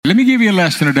Let me give you a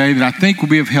lesson today that I think will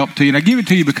be of help to you. And I give it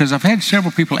to you because I've had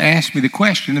several people ask me the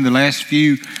question in the last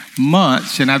few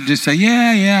months, and I've just said,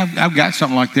 yeah, I've got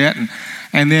something like that.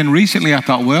 And then recently I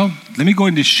thought, well, let me go ahead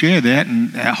and just share that,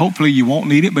 and hopefully you won't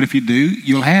need it, but if you do,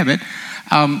 you'll have it.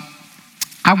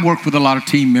 I've worked with a lot of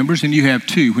team members, and you have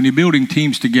too. When you're building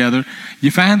teams together,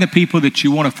 you find the people that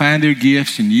you want to find their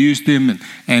gifts and use them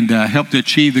and help to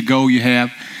achieve the goal you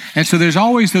have. And so there's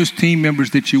always those team members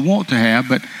that you want to have,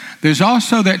 but there's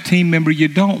also that team member you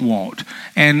don't want.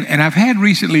 And I've had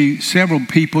recently several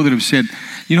people that have said,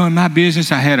 you know, in my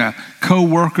business, I had a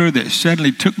co-worker that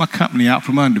suddenly took my company out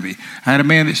from under me. I had a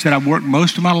man that said, I've worked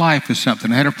most of my life for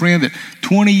something. I had a friend that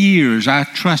 20 years, I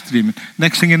trusted him.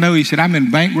 Next thing you know, he said, I'm in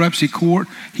bankruptcy court.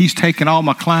 He's taken all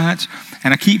my clients.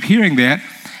 And I keep hearing that.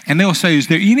 And they'll say, is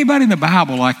there anybody in the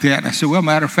Bible like that? And I said, well,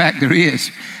 matter of fact, there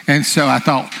is. And so I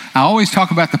thought, I always talk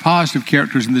about the positive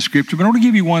characters in the scripture, but I want to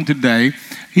give you one today.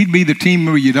 He'd be the team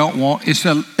member you don't want. It's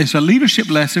a leadership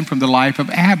lesson from the life of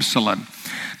Absalom.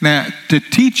 Now, to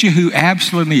teach you who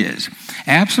Absalom is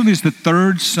the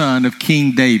third son of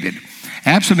King David.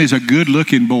 Absalom is a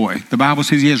good-looking boy. The Bible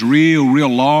says he has real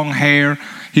long hair.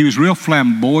 He was real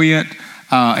flamboyant.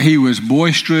 He was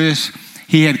boisterous.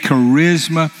 He had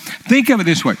charisma. Think of it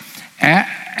this way.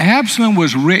 Absalom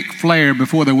was Ric Flair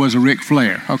before there was a Ric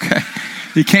Flair, okay?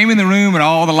 He came in the room and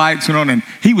all the lights went on, and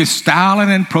he was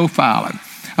styling and profiling.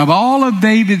 Of all of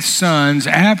David's sons,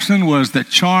 Absalom was the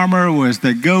charmer, was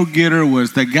the go-getter,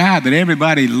 was the guy that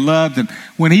everybody loved. And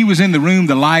when he was in the room,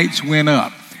 the lights went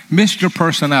up. Mr.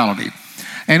 Personality.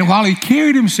 And while he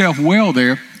carried himself well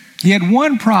there, he had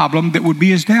one problem that would be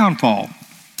his downfall.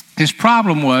 His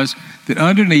problem was that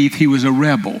underneath he was a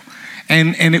rebel.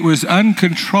 And it was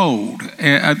uncontrolled.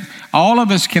 All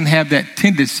of us can have that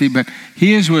tendency, but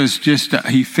his was just,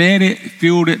 he fed it,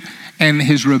 fueled it, and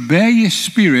his rebellious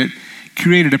spirit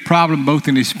created a problem both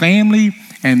in his family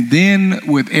and then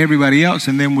with everybody else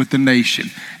and then with the nation.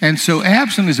 And so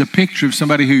Absalom is a picture of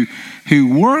somebody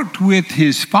who worked with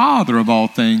his father of all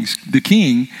things, the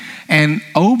king, and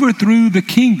overthrew the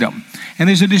kingdom. And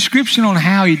there's a description on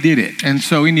how he did it. And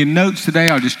so in your notes today,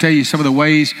 I'll just tell you some of the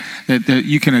ways that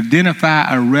you can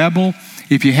identify a rebel.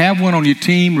 If you have one on your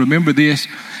team, remember this.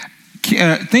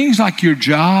 Things like your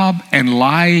job and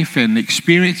life and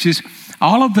experiences,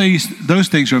 all of those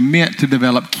things are meant to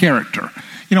develop character.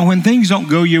 You know, when things don't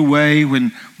go your way,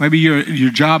 when maybe your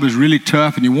job is really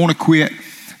tough and you want to quit,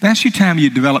 that's your time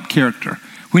you develop character.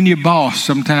 When your boss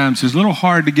sometimes is a little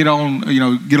hard to get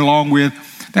along with,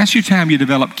 that's your time you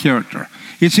develop character.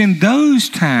 It's in those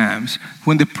times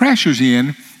when the pressure's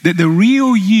in that the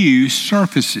real you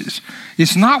surfaces.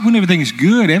 It's not when everything's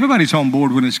good. Everybody's on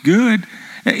board when it's good.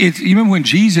 You remember when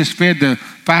Jesus fed the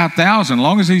 5,000, as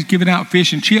long as he's giving out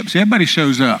fish and chips, everybody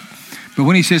shows up. But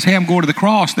when he says, hey, I'm going to the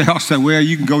cross, they all say, well,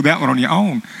 you can go that one on your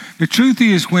own. The truth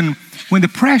is when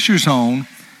the pressure's on,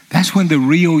 that's when the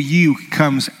real you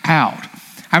comes out.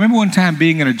 I remember one time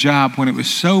being in a job when it was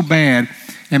so bad,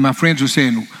 and my friends were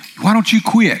saying, why don't you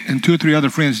quit? And 2 or 3 other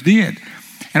friends did.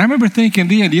 And I remember thinking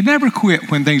then, you never quit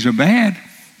when things are bad.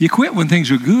 You quit when things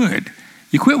are good.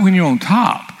 You quit when you're on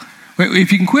top.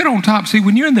 If you can quit on top, see,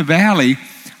 when you're in the valley,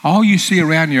 all you see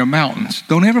around you are mountains.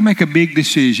 Don't ever make a big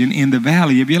decision in the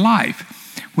valley of your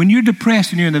life. When you're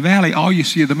depressed and you're in the valley, all you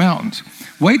see are the mountains.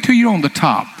 Wait till you're on the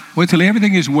top. Wait till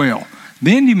everything is well.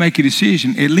 Then you make a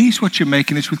decision. At least what you're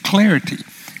making is with clarity.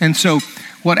 And so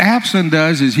what Absalom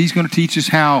does is he's going to teach us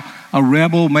how a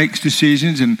rebel makes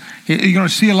decisions, and you're going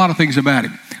to see a lot of things about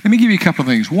him. Let me give you a couple of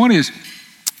things. One is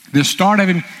the start of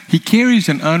him, he carries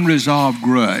an unresolved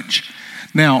grudge.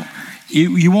 Now,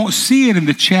 you won't see it in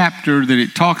the chapter that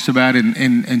it talks about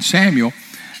in Samuel,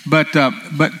 but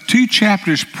 2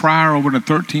 chapters prior, over in the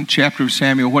 13th chapter of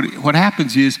Samuel, what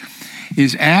happens is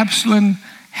Absalom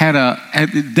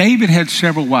David had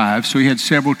several wives, so he had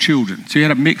several children. So he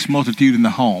had a mixed multitude in the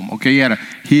home. Okay, he had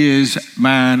his,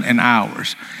 mine, and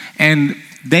ours. And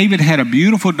David had a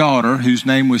beautiful daughter whose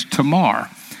name was Tamar,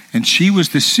 and she was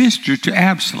the sister to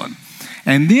Absalom.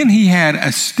 And then he had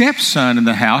a stepson in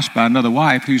the house by another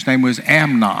wife whose name was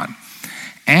Amnon.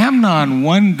 Amnon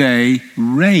one day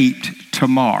raped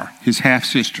Tamar, his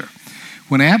half-sister.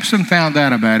 When Absalom found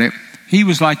out about it, he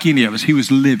was like any of us. He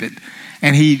was livid.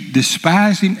 And he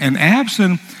despised him. And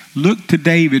Absalom looked to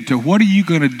David to, what are you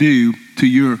going to do to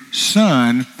your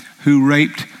son who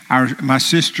raped my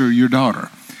sister, your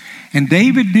daughter? And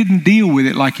David didn't deal with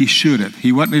it like he should have.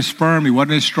 He wasn't as firm. He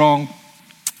wasn't as strong.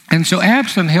 And so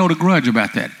Absalom held a grudge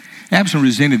about that. Absalom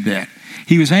resented that.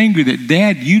 He was angry that,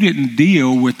 Dad, you didn't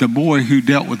deal with the boy who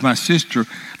dealt with my sister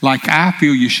like I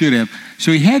feel you should have.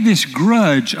 So he had this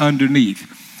grudge underneath.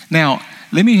 Now,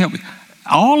 let me help you.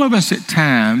 all of us at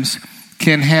times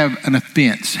can have an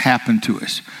offense happen to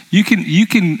us. You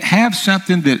can have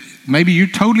something that maybe you're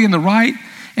totally in the right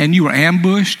and you were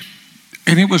ambushed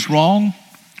and it was wrong,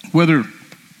 whether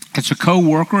it's a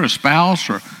coworker, a spouse,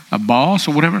 or a boss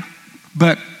or whatever.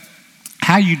 But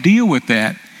how you deal with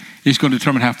that is going to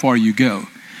determine how far you go.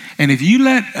 And if you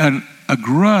let a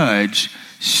grudge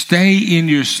stay in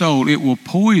your soul, it will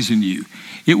poison you.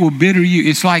 It will bitter you.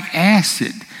 It's like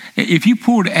acid. If you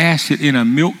poured acid in a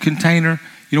milk container,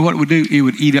 you know what it would do? It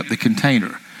would eat up the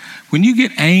container. When you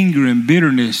get anger and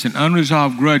bitterness and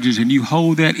unresolved grudges and you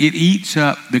hold that, it eats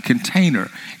up the container.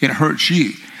 It hurts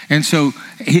you. And so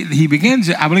he begins,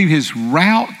 I believe his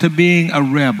route to being a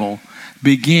rebel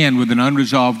began with an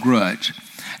unresolved grudge.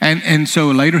 And so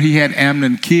later he had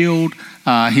Amnon killed.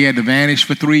 He had to vanish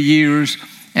for 3 years.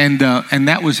 And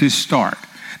that was his start.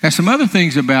 Now, some other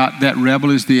things about that rebel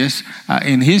is this.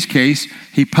 In his case,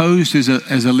 he posed as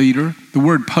a leader. The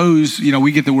word pose,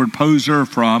 we get the word poser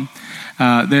from.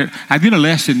 I did a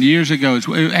lesson years ago.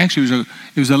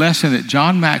 It was a lesson that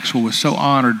John Maxwell was so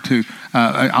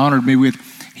honored me with.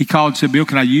 He called and said, "Bill,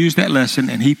 can I use that lesson?"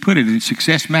 And he put it in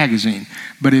Success Magazine.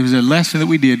 But it was a lesson that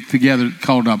we did together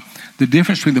called The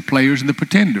Difference Between the Players and the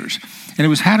Pretenders. And it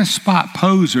was how to spot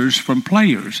posers from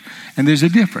players. And there's a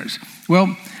difference.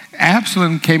 Well,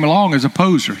 Absalom came along as a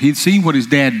poser. He'd seen what his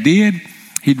dad did.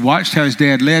 He'd watched how his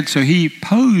dad led. So he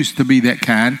posed to be that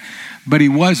kind. But he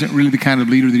wasn't really the kind of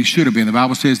leader that he should have been. The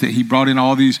Bible says that he brought in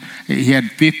all these, he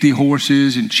had 50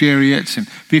 horses and chariots and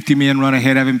 50 men run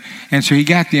ahead of him. And so he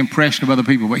got the impression of other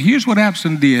people. But here's what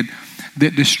Absalom did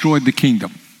that destroyed the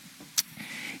kingdom.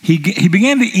 He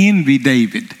began to envy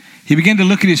David. He began to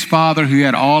look at his father who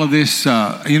had all of this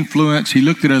influence. He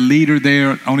looked at a leader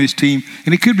there on his team.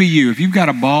 And it could be you. If you've got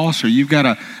a boss or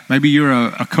maybe you're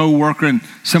a co-worker and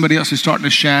somebody else is starting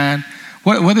to shine.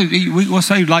 We'll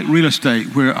say like real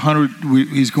estate, where Hunter,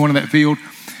 he's going to that field.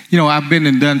 I've been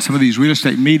and done some of these real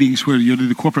estate meetings where you'll do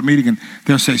the corporate meeting and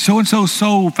they'll say, so-and-so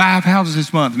sold 5 houses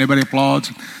this month, and everybody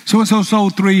applauds. So-and-so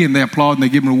sold 3, and they applaud and they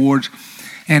give them awards.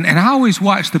 And I always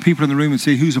watch the people in the room and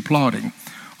see who's applauding.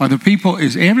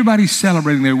 Is everybody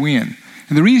celebrating their win?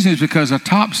 And the reason is because a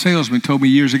top salesman told me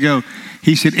years ago,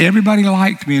 he said, everybody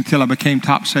liked me until I became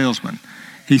top salesman.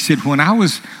 He said, when I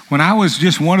was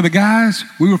just one of the guys,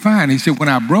 we were fine. He said, when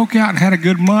I broke out and had a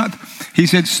good month, he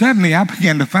said, suddenly I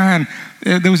began to find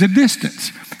there was a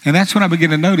distance. And that's when I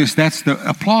began to notice that's the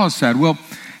applause side. Well,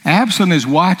 Absalom is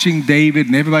watching David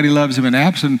and everybody loves him, and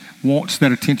Absalom wants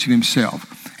that attention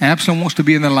himself. Absalom wants to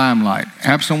be in the limelight.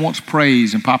 Absalom wants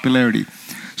praise and popularity.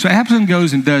 So Absalom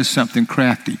goes and does something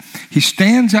crafty. He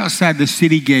stands outside the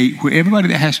city gate where everybody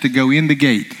that has to go in the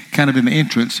gate, kind of in the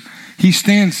entrance, he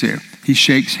stands there. He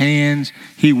shakes hands.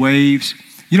 He waves.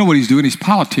 You know what he's doing? He's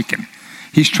politicking.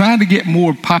 He's trying to get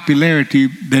more popularity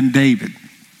than David.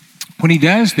 When he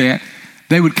does that,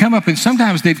 they would come up and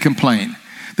sometimes they'd complain.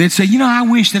 They'd say, I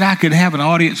wish that I could have an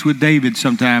audience with David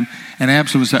sometime. And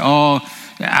Absalom would say,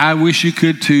 I wish you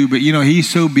could too, but he's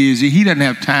so busy. He doesn't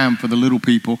have time for the little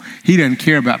people. He doesn't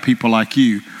care about people like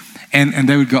you. And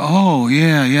they would go, oh,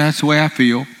 yeah, that's the way I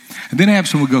feel. And then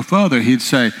Absalom would go further. He'd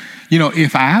say,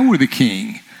 if I were the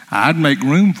king, I'd make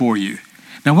room for you.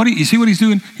 Now, you see what he's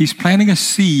doing? He's planting a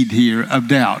seed here of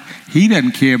doubt. He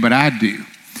doesn't care, but I do.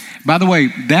 By the way,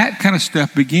 that kind of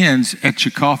stuff begins at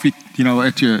your coffee,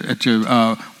 at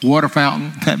your water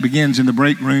fountain. That begins in the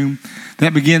break room.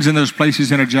 That begins in those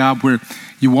places in a job where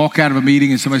you walk out of a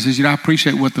meeting and somebody says, I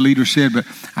appreciate what the leader said, but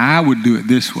I would do it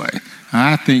this way.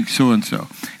 I think so-and-so.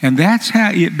 And that's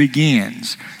how it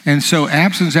begins. And so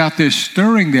Absalom's out there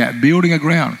stirring that, building a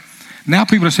ground. Now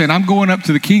people are saying, I'm going up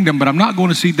to the kingdom, but I'm not going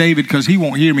to see David because he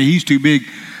won't hear me. He's too big.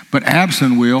 But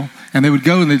Absalom will. And they would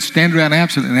go and they'd stand around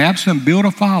Absalom. And Absalom built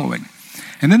a following.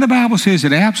 And then the Bible says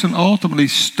that Absalom ultimately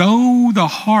stole the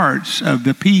hearts of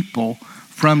the people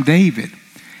from David.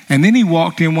 And then he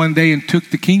walked in one day and took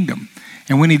the kingdom.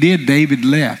 And when he did, David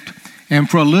left. And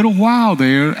for a little while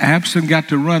there, Absalom got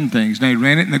to run things. Now, he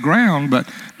ran it in the ground, but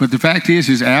the fact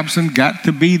is Absalom got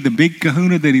to be the big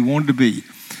kahuna that he wanted to be.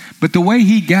 But the way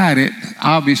he got it,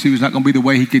 obviously, was not going to be the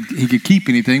way he could keep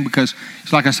anything, because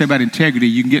it's like I said about integrity.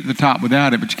 You can get to the top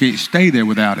without it, but you can't stay there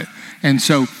without it. And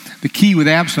so the key with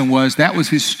Absalom that was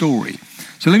his story.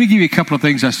 So let me give you a couple of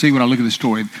things I see when I look at the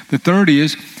story. The third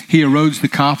is he erodes the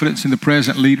confidence in the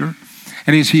present leader,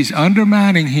 and he's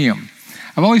undermining him.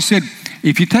 I've always said,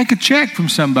 if you take a check from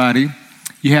somebody,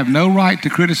 you have no right to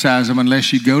criticize them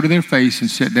unless you go to their face and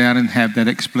sit down and have that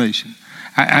explanation.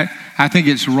 I think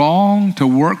it's wrong to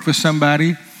work for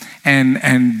somebody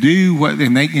and do what,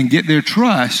 and they can get their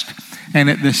trust and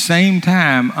at the same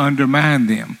time undermine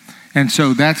them. And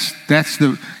so that's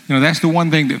the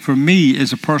one thing that for me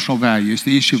is a personal value. It's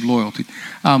the issue of loyalty.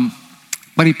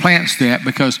 But he plants that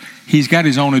because he's got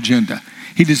his own agenda.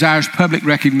 He desires public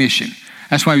recognition.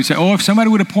 That's why he would say, if somebody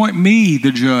would appoint me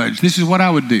the judge, this is what I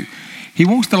would do. He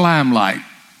wants the limelight.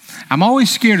 I'm always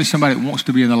scared of somebody that wants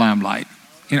to be in the limelight.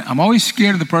 I'm always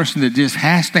scared of the person that just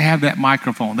has to have that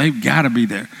microphone. They've got to be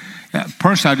there.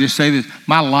 Personally, I'll just say this.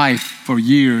 My life for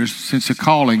years since the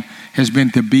calling has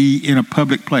been to be in a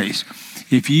public place.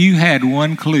 If you had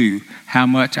one clue how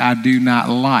much I do not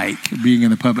like being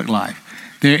in the public life,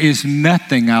 there is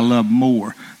nothing I love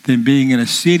more than being in a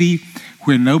city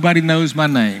where nobody knows my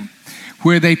name,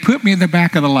 where they put me in the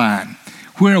back of the line,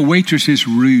 where a waitress is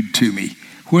rude to me,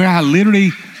 where I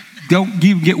literally don't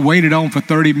even get waited on for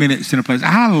 30 minutes in a place.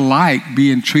 I like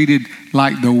being treated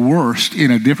like the worst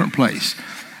in a different place.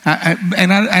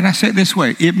 I say it this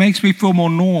way, it makes me feel more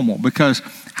normal because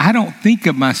I don't think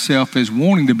of myself as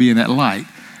wanting to be in that light.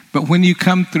 But when you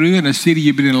come through in a city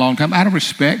you've been in a long time, out of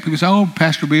respect, people say,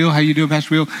 Pastor Bill, how you doing, Pastor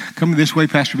Bill? Come this way,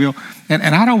 Pastor Bill.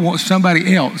 And I don't want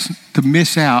somebody else to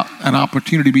miss out an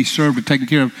opportunity to be served or taken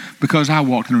care of because I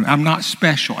walked in the room. I'm not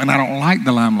special, and I don't like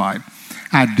the limelight.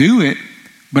 I do it,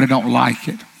 but I don't like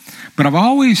it. But I've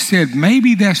always said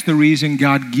maybe that's the reason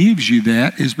God gives you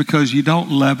that is because you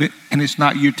don't love it and it's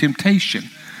not your temptation.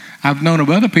 I've known of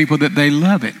other people that they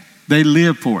love it. They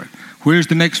live for it. Where's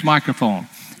the next microphone?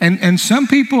 And some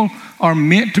people are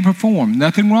meant to perform.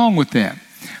 Nothing wrong with that.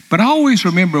 But I always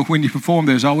remember when you perform,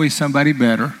 there's always somebody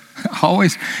better.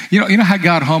 Always. You know how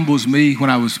God humbles me when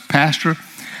I was pastor?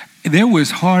 There was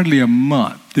hardly a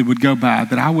month that would go by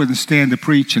that I wouldn't stand to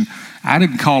preach, and I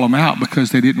didn't call them out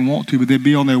because they didn't want to, but they'd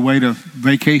be on their way to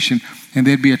vacation, and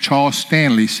there'd be a Charles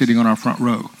Stanley sitting on our front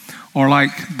row. Or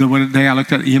like the one day I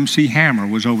looked at, MC Hammer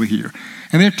was over here.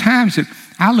 And there are times that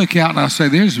I look out and I say,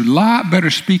 there's a lot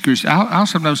better speakers. I'll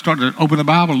sometimes start to open the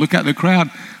Bible and look at the crowd.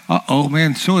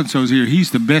 Man, so-and-so's here. He's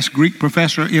the best Greek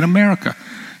professor in America.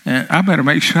 And I better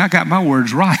make sure I got my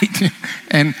words right.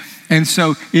 And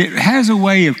so it has a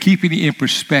way of keeping you in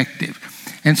perspective.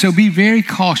 And so be very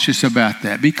cautious about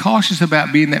that. Be cautious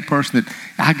about being that person that,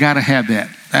 I got to have that.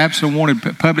 Absalom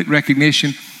wanted public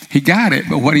recognition. He got it,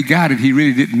 but what he got it, he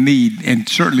really didn't need and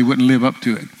certainly wouldn't live up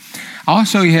to it.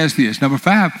 Also, he has this. Number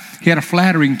 5, he had a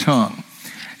flattering tongue.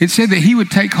 It said that he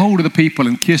would take hold of the people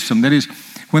and kiss them. That is,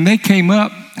 when they came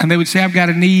up and they would say, I've got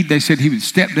a need, they said he would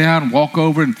step down and walk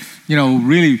over and,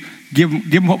 really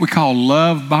give them what we call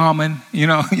love bombing. You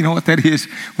know what that is?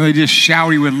 When they just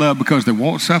shower you with love because they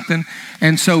want something.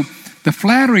 And so the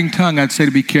flattering tongue, I'd say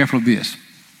to be careful of this.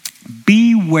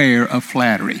 Beware of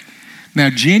flattery. Now,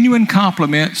 genuine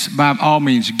compliments, by all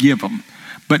means, give them.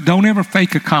 But don't ever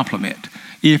fake a compliment.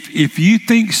 If you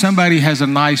think somebody has a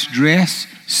nice dress,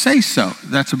 say so.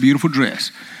 That's a beautiful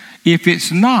dress. If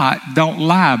it's not, don't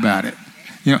lie about it.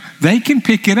 They can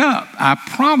pick it up. I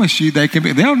promise you they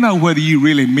can. They'll know whether you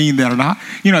really mean that or not.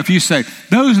 If you say,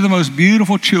 those are the most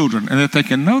beautiful children, and they're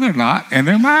thinking, no, they're not, and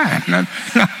they're mine.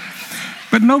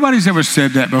 But nobody's ever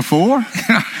said that before.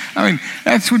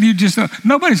 That's when you just,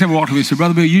 nobody's ever walked to me and said,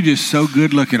 Brother Bill, you're just so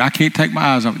good looking. I can't take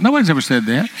my eyes off it. Nobody's ever said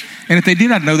that. And if they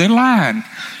did, I'd know they're lying.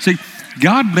 See,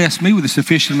 God blessed me with a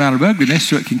sufficient amount of ugliness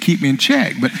so it can keep me in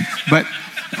check. But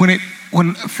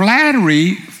when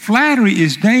flattery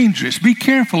is dangerous. Be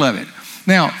careful of it.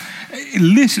 Now,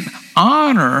 listen,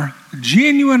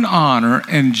 genuine honor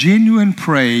and genuine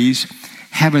praise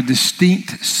have a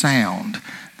distinct sound.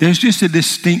 There's just a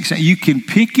distinct sound. You can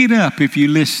pick it up if you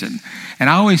listen. And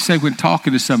I always say when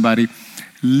talking to somebody,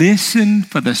 listen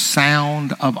for the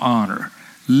sound of honor.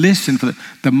 Listen for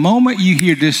the moment you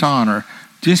hear dishonor,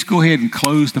 just go ahead and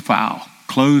close the file,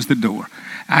 close the door.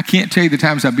 I can't tell you the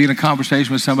times I've been in a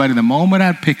conversation with somebody, the moment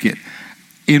I pick it,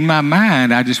 in my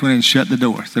mind, I just went and shut the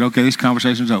door. Said, okay, this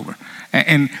conversation's over.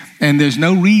 And there's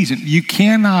no reason. You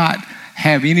cannot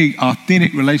have any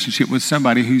authentic relationship with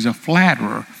somebody who's a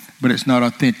flatterer, but it's not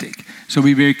authentic. So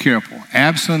be very careful.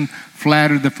 Absalom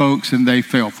flattered the folks and they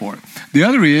fell for it. The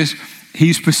other is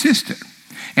he's persistent.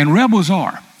 And rebels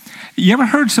are. You ever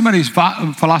heard somebody's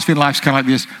philosophy in life is kind of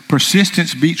like this,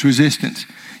 persistence beats resistance.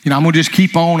 I'm going to just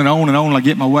keep on and on and on till I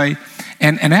get my way.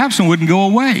 And Absalom wouldn't go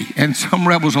away. And some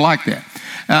rebels are like that.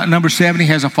 Number 7, he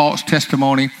has a false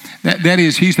testimony. That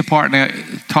is, he's the part now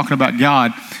talking about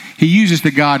God. He uses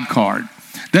the God card.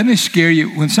 Doesn't it scare you?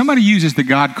 When somebody uses the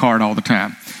God card all the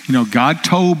time, God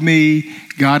told me,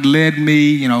 God led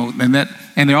me,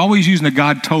 and they're always using the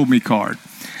God told me card.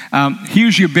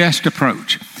 Here's your best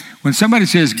approach. When somebody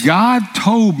says, God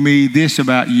told me this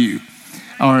about you,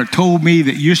 or told me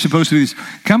that you're supposed to do this,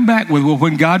 come back with, well,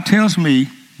 when God tells me,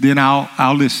 then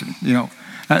I'll listen.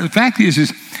 The fact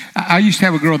is I used to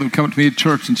have a girl that would come up to me at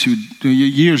church, and she would,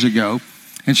 years ago,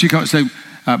 and she'd come and say,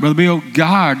 Brother Bill,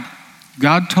 God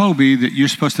told me that you're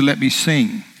supposed to let me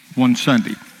sing one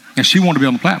Sunday. And she wanted to be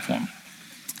on the platform.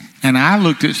 And I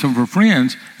looked at some of her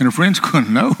friends, and her friends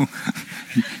couldn't know.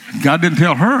 God didn't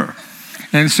tell her.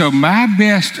 And so my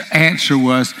best answer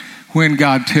was, when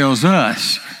God tells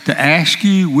us to ask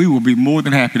you, we will be more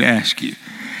than happy to ask you.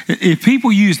 If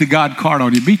people use the God card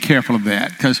on you, be careful of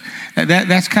that, because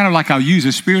that's kind of like I'll use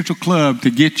a spiritual club to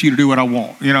get you to do what I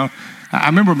want. You know, I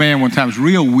remember a man one time, was a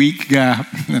real weak guy,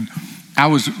 and I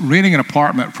was renting an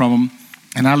apartment from him,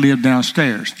 and I lived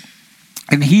downstairs.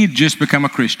 And he had just become a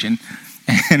Christian,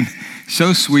 and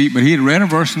so sweet, but he had read a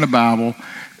verse in the Bible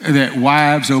that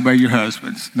wives obey your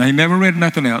husbands. Now, he never read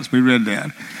nothing else, but he read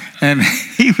that. And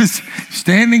he was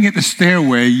standing at the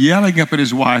stairway yelling up at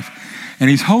his wife, and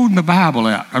he's holding the Bible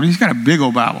out. I mean, he's got a big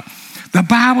old Bible. The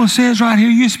Bible says right here,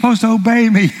 you're supposed to obey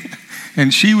me.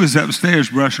 And she was upstairs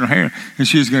brushing her hair, and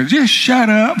she was going, just shut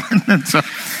up.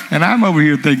 And I'm over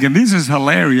here thinking, this is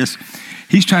hilarious.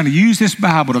 He's trying to use this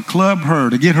Bible to club her,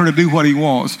 to get her to do what he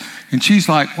wants. And she's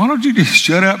like, why don't you just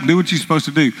shut up and do what you're supposed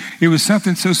to do? It was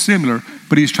something so similar,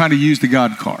 but he's trying to use the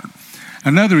God card.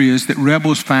 Another is that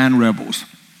rebels find rebels.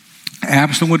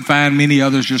 Absalom would find many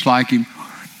others just like him.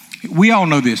 We all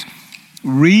know this.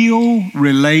 Real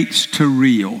relates to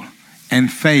real,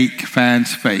 and fake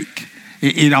finds fake.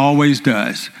 It always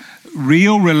does.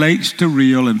 Real relates to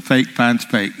real, and fake finds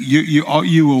fake. You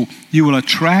will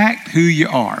attract who you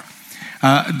are.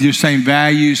 Your same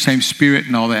values, same spirit,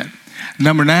 and all that.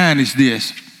 Number 9 is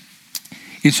this.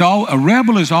 A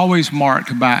rebel is always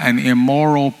marked by an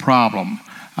immoral problem,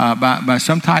 by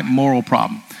some type of moral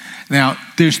problem. Now,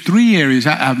 there's 3 areas.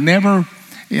 I've never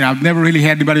really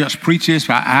had anybody else preach this.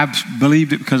 I've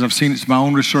believed it because I've seen it in my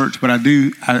own research, but I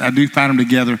do find them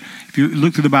together. If you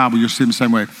look through the Bible, you'll see them the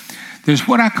same way. There's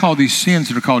what I call these sins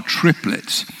that are called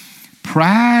triplets.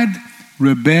 Pride,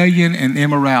 rebellion, and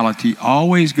immorality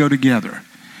always go together.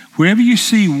 Wherever you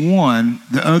see one,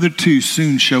 the other 2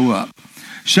 soon show up.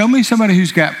 Show me somebody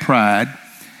who's got pride,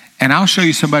 and I'll show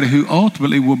you somebody who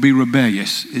ultimately will be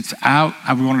rebellious. It's out,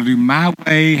 I want to do my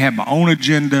way, have my own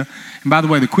agenda. And by the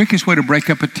way, the quickest way to break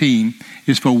up a team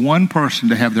is for one person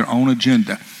to have their own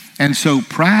agenda. And so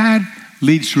pride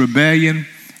leads to rebellion,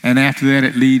 and after that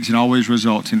it leads and always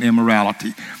results in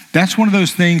immorality. That's one of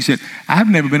those things that I've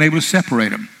never been able to separate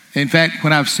them. In fact,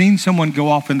 when I've seen someone go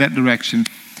off in that direction,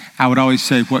 I would always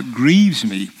say what grieves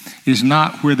me is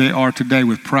not where they are today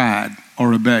with pride or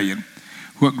rebellion.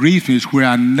 What grieves me is where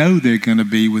I know they're going to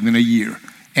be within a year.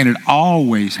 And it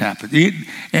always happens.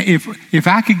 If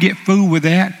I could get fooled with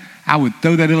that, I would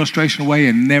throw that illustration away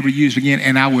and never use it again,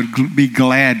 and I would be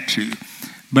glad to.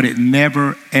 But it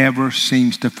never, ever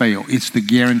seems to fail. It's the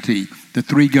guarantee. The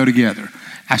 3 go together.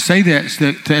 I say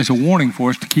that as a warning for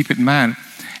us to keep it in mind.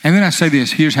 And then I say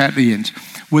this, here's how it ends.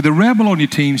 With a rebel on your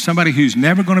team, somebody who's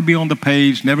never going to be on the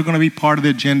page, never going to be part of the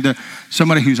agenda,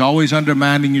 somebody who's always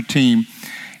undermining your team,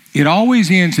 it always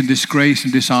ends in disgrace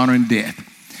and dishonor and death.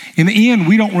 In the end,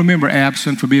 we don't remember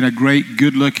Absalom for being a great,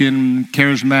 good-looking,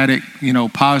 charismatic,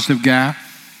 positive guy.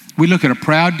 We look at a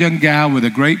proud young guy with a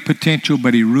great potential,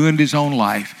 but he ruined his own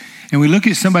life. And we look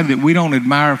at somebody that we don't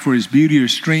admire for his beauty or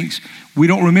strengths. We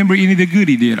don't remember any of the good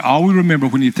he did. All we remember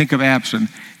when you think of Absalom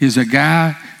is a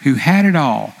guy who had it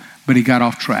all, but he got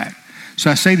off track.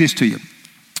 So I say this to you.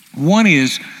 One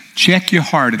is, check your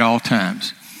heart at all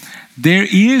times. There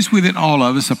is within all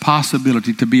of us a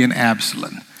possibility to be an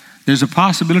Absalom. There's a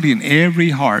possibility in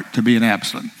every heart to be an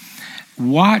Absalom.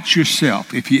 Watch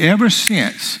yourself. If you ever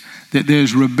sense that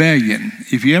there's rebellion,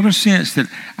 if you ever sense that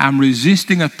I'm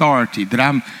resisting authority, that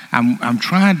I'm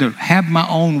trying to have my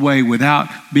own way without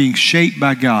being shaped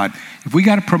by God, if we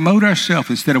got to promote ourselves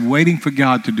instead of waiting for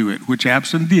God to do it, which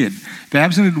Absalom did. If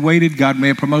Absalom had waited, God may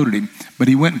have promoted him, but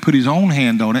he went and put his own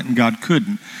hand on it, and God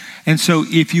couldn't. And so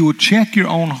if you will check your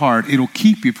own heart, it'll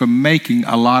keep you from making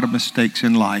a lot of mistakes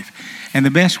in life. And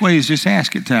the best way is just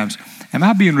ask at times, am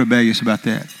I being rebellious about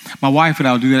that? My wife and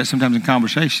I will do that sometimes in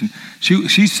conversation.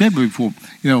 She said before,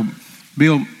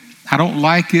 Bill, I don't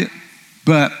like it,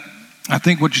 but I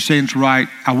think what you're saying is right.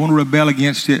 I want to rebel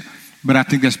against it, but I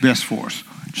think that's best for us.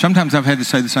 Sometimes I've had to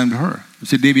say the same to her. I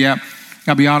said, Debbie,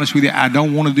 I'll be honest with you, I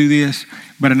don't want to do this,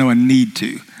 but I know I need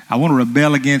to. I want to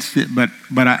rebel against it, but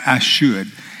I should.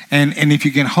 And if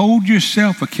you can hold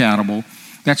yourself accountable,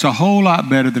 that's a whole lot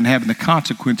better than having the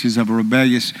consequences of a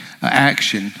rebellious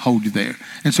action hold you there.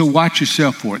 And so watch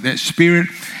yourself for it. That spirit,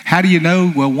 how do you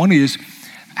know? Well, one is,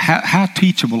 how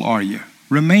teachable are you?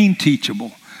 Remain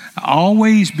teachable.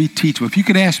 Always be teachable. If you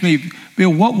could ask me,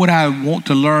 Bill, what would I want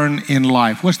to learn in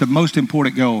life? What's the most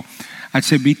important goal? I'd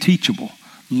say be teachable.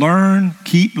 Learn,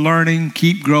 keep learning,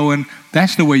 keep growing.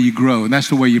 That's the way you grow, and that's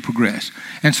the way you progress.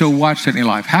 And so watch that in your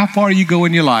life. How far you go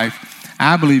in your life,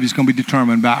 I believe, is going to be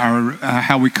determined by our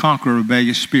how we conquer a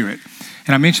rebellious spirit.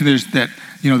 And I mentioned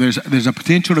there's a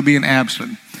potential to be an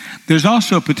Absalom. There's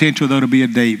also a potential, though, to be a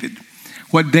David.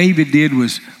 What David did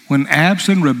was, when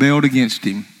Absalom rebelled against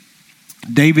him,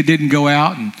 David didn't go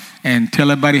out and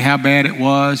tell everybody how bad it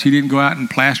was. He didn't go out and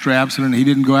plaster Absalom. He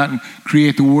didn't go out and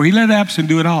create the war. He let Absalom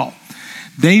do it all.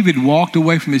 David walked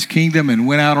away from his kingdom and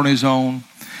went out on his own.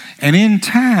 And in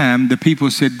time, the people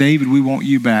said, David, we want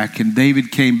you back. And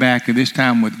David came back, and this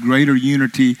time with greater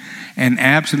unity. And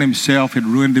Absalom himself had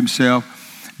ruined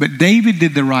himself. But David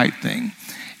did the right thing.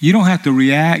 You don't have to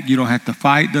react. You don't have to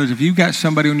fight those. If you've got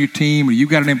somebody on your team or you've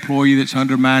got an employee that's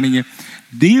undermining you,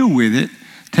 deal with it.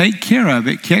 Take care of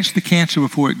it. Catch the cancer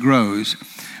before it grows.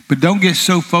 But don't get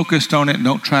so focused on it and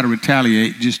don't try to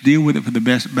retaliate. Just deal with it for the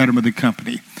betterment of the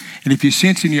company. And if you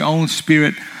sense in your own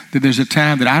spirit that there's a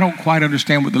time that I don't quite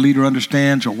understand what the leader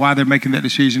understands or why they're making that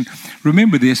decision,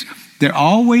 remember this: they're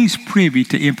always privy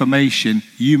to information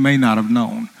you may not have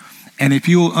known. And if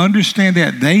you'll understand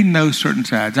that, they know certain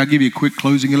sides. I'll give you a quick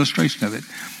closing illustration of it.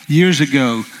 Years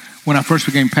ago, when I first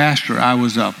became pastor, I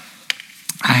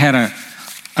had a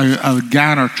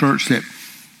guy in our church that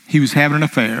he was having an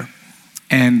affair.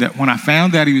 And when I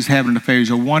found out he was having an affair, he's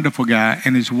a wonderful guy,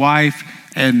 and his wife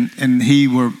and he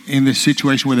were in this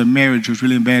situation where their marriage was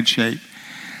really in bad shape.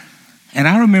 And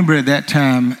I remember at that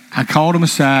time, I called him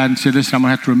aside and said, listen, I'm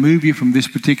going to have to remove you from this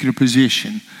particular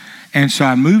position. And so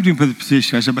I moved him from the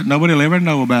position. I said, but nobody will ever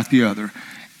know about the other.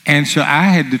 And so I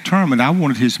had determined I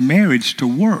wanted his marriage to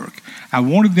work. I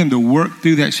wanted them to work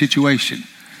through that situation.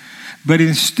 But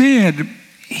instead,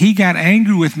 he got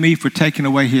angry with me for taking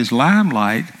away his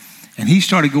limelight, and he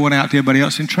started going out to everybody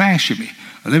else and trashing me.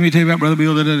 Well, let me tell you about Brother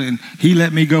Bill, and he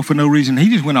let me go for no reason. He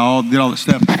just did all that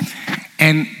stuff.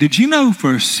 And did you know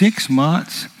for 6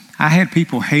 months, I had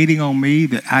people hating on me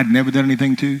that I'd never done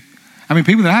anything to? I mean,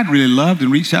 people that I'd really loved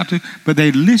and reached out to, but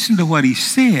they listened to what he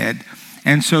said,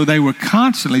 and so they were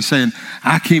constantly saying,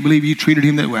 I can't believe you treated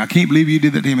him that way. I can't believe you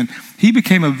did that to him. And he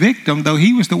became a victim, though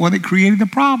he was the one that created the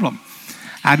problem.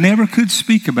 I never could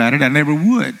speak about it. I never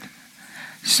would.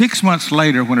 6 months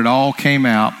later, when it all came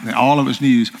out, all of its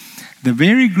news, the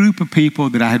very group of people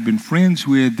that I had been friends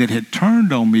with that had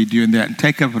turned on me during that and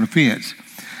taken up an offense,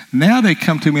 now they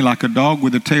come to me like a dog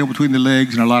with a tail between the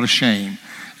legs and a lot of shame.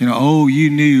 Oh,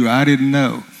 you knew, I didn't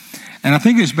know. And I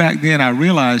think it's back then I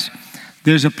realized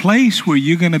there's a place where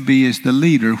you're going to be as the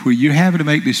leader where you're having to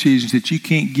make decisions that you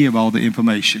can't give all the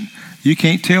information. You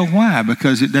can't tell why,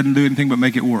 because it doesn't do anything but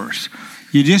make it worse.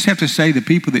 You just have to say the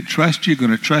people that trust you are going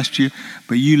to trust you,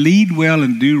 but you lead well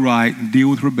and do right and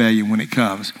deal with rebellion when it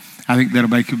comes. I think that'll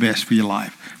make the best for your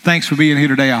life. Thanks for being here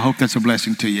today. I hope that's a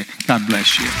blessing to you. God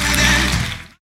bless you.